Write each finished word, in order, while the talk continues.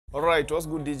Alright, what's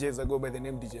good DJs? I go by the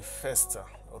name DJ Festa,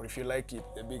 or if you like it,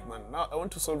 the big man. Now I want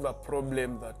to solve a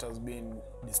problem that has been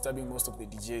disturbing most of the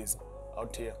DJs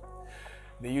out here.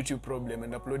 The YouTube problem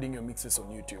and uploading your mixes on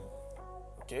YouTube.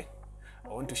 Okay? I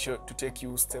want to take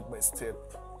you step by step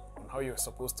on how you're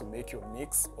supposed to make your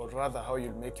mix, or rather how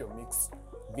you'll make your mix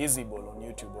visible on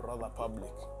YouTube, or rather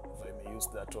public, if I may use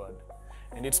that word.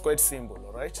 And it's quite simple,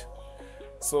 alright?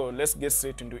 So let's get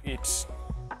straight into it.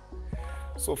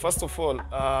 So first of all,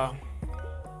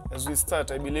 as we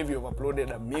start, I believe you have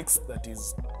uploaded a mix that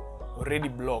is already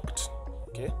blocked,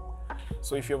 okay?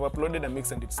 So if you have uploaded a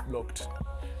mix and it's blocked,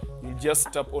 you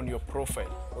just tap on your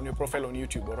profile on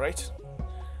YouTube, all right?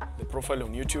 The profile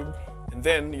on YouTube, and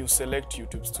then you select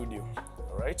YouTube Studio,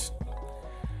 all right?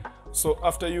 So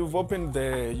after you've opened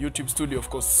the YouTube Studio, of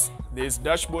course, there's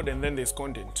dashboard and then there's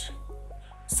content.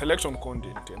 Select on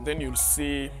content, and then you'll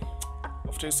see,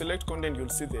 after you select content, you'll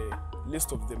see the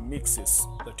list of the mixes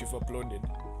that you've uploaded,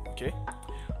 okay?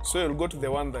 So you'll go to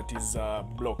the one that is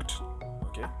blocked,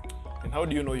 okay? And how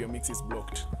do you know your mix is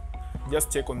blocked?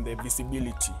 Just check on the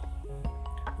visibility.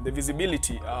 The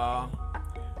visibility,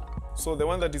 so the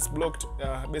one that is blocked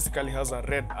basically has a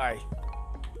red eye,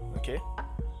 okay?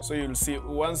 So you'll see,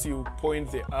 once you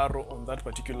point the arrow on that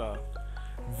particular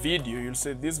video, you'll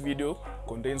say this video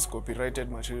contains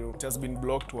copyrighted material. It has been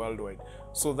blocked worldwide.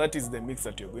 So that is the mix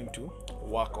that you're going to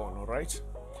work on, all right?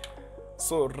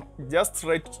 So just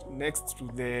right next to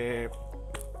the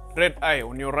red eye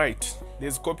on your right,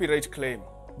 there's copyright claim.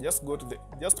 Just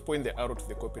point the arrow to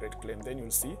the copyright claim, then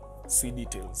you'll see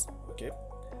details, okay?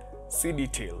 See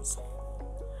details.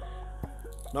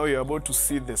 Now you're about to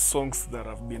see the songs that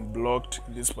have been blocked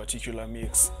in this particular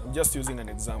mix. I'm just using an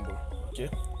example, okay?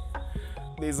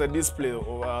 There's a display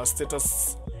or a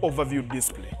status overview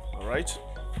display, all right?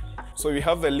 So we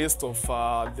have the list of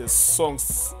the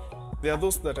songs. There are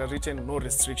those that are written no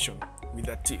restriction with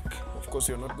a tick. Of course,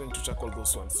 you're not going to check all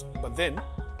those ones. But then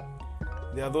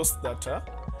there are those that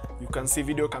you can see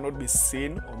video cannot be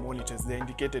seen or monetized. They're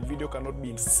indicated video cannot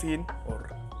be seen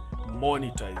or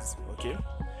monetized, okay?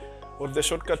 Or the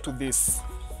shortcut to this,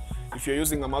 if you're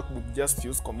using a MacBook, just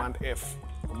use Command F,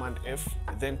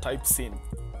 and then type scene.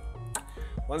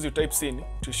 Once you type scene,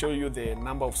 to show you the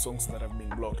number of songs that have been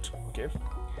blocked, okay?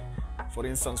 For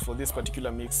instance, for this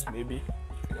particular mix, maybe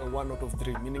 1 out of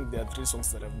 3, meaning there are 3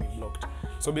 songs that have been blocked.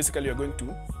 So basically, I'm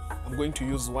going to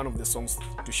use one of the songs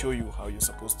to show you how you're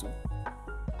supposed to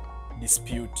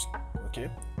dispute,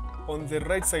 okay? On the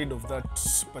right side of that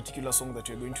particular song that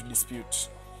you're going to dispute,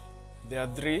 there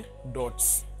are 3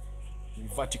 dots in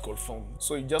vertical form.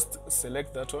 So you just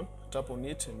select that one, tap on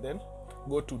it, and then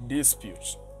go to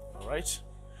dispute, all right?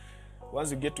 Once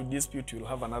you get to dispute, you'll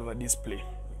have another display,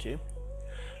 okay?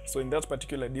 So in that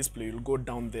particular display, you'll go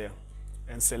down there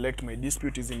and select my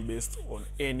dispute isn't based on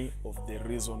any of the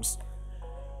reasons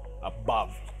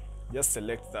above. Just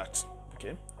select that, okay?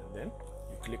 And then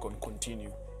you click on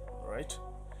continue, all right?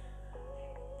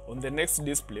 On the next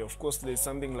display, of course, there's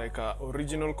something like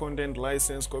original content,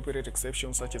 license, copyright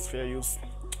exceptions such as fair use,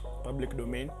 public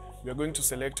domain. We are going to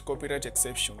select copyright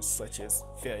exceptions such as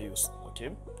fair use,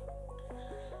 okay?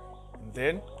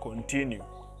 Then continue.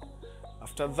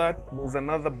 After that, there's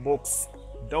another box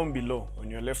down below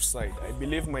on your left side. I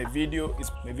believe my video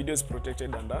is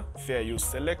protected under fair use.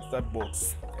 Select that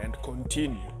box and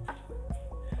continue.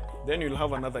 Then you'll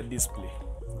have another display,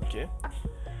 okay?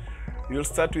 You'll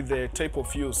start with the type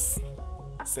of use.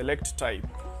 Select type,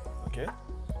 okay?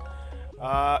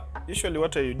 Usually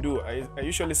what I do, I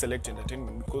usually select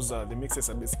entertainment because the mixes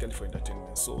are basically for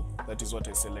entertainment. So that is what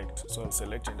I select. So I'll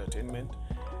select entertainment.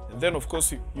 And then of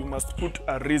course you must put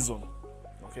a reason,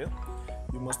 okay?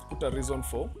 You must put a reason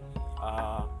for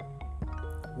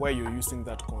why you're using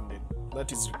that content.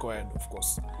 That is required, of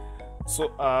course.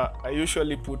 So I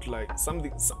usually put like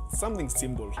something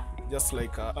simple, just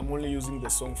like I'm only using the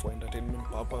song for entertainment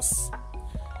purpose.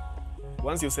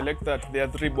 Once you select that, there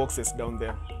are 3 boxes down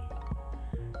there.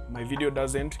 My video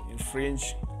doesn't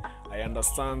infringe. I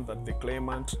understand that the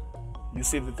claimant. You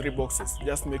see the 3 boxes.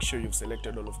 Just make sure you've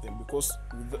selected all of them, because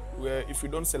if you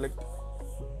don't select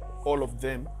all of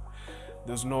them,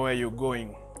 there's nowhere you're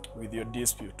going with your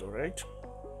dispute, all right?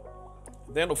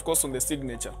 Then, of course, on the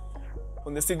signature.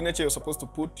 On the signature, you're supposed to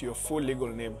put your full legal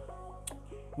name,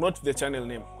 not the channel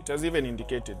name. It has even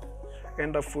indicated.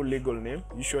 Enter full legal name,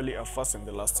 usually a first and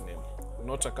the last name,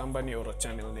 not a company or a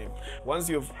channel name. Once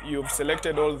you've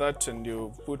selected all that and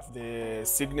you put the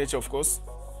signature, of course,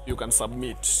 you can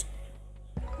submit.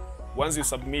 Once you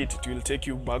submit, it will take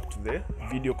you back to the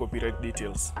video copyright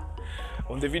details.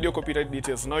 On the video copyright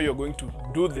details, now you're going to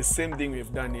do the same thing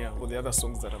we've done here for the other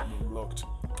songs that have been blocked,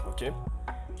 okay?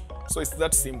 So it's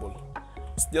that simple.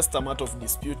 It's just a matter of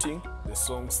disputing the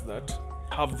songs that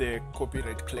have the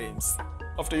copyright claims.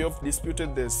 After you have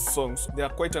disputed the songs, there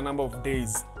are quite a number of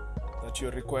days that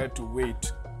you're required to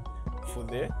wait for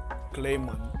the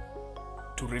claimant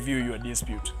to review your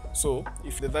dispute. So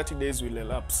if the 30 days will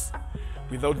elapse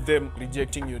without them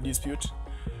rejecting your dispute,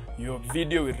 your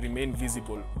video will remain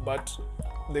visible. But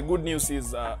the good news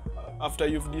is after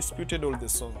you've disputed all the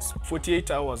songs, 48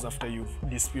 hours after you've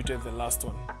disputed the last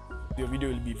one, your video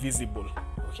will be visible,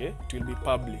 okay? It will be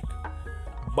public.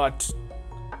 But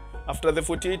after the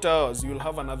 48 hours, you'll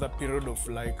have another period of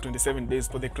like 27 days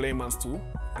for the claimants to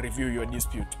review your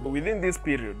dispute. But within this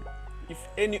period, if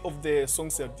any of the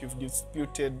songs that you've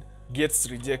disputed gets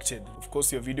rejected, of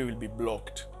course your video will be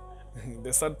blocked.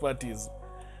 The sad part is,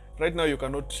 right now you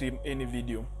cannot trim any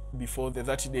video before the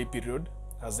 30-day period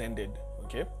has ended,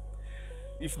 okay?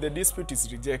 If the dispute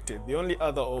is rejected, the only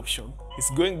other option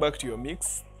is going back to your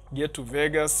mix, get to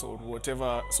Vegas or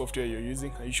whatever software you're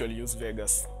using. I usually use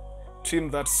Vegas. Trim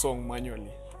that song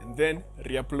manually and then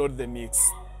re-upload the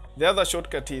mix. The other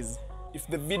shortcut is, if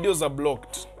the videos are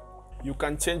blocked, you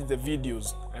can change the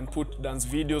videos and put dance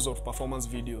videos or performance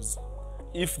videos.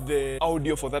 If the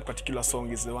audio for that particular song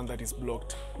is the one that is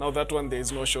blocked, now that one there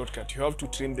is no shortcut, you have to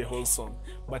trim the whole song.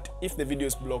 But if the video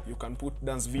is blocked, you can put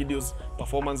dance videos,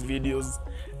 performance videos,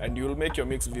 and you will make your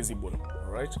mix visible.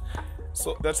 All right,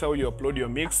 so that's how you upload your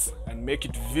mix and make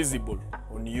it visible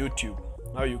on YouTube.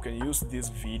 Now you can use this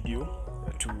video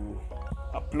to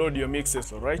upload your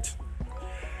mixes. All right,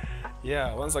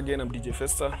 yeah, once again, I'm DJ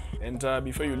Festa, and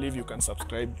before you leave, you can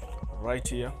subscribe right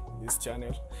here, this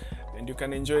channel, and you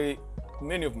can enjoy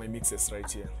many of my mixes right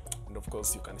here. And of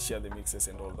course, you can share the mixes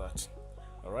and all that.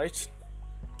 All right,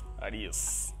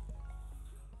 adios.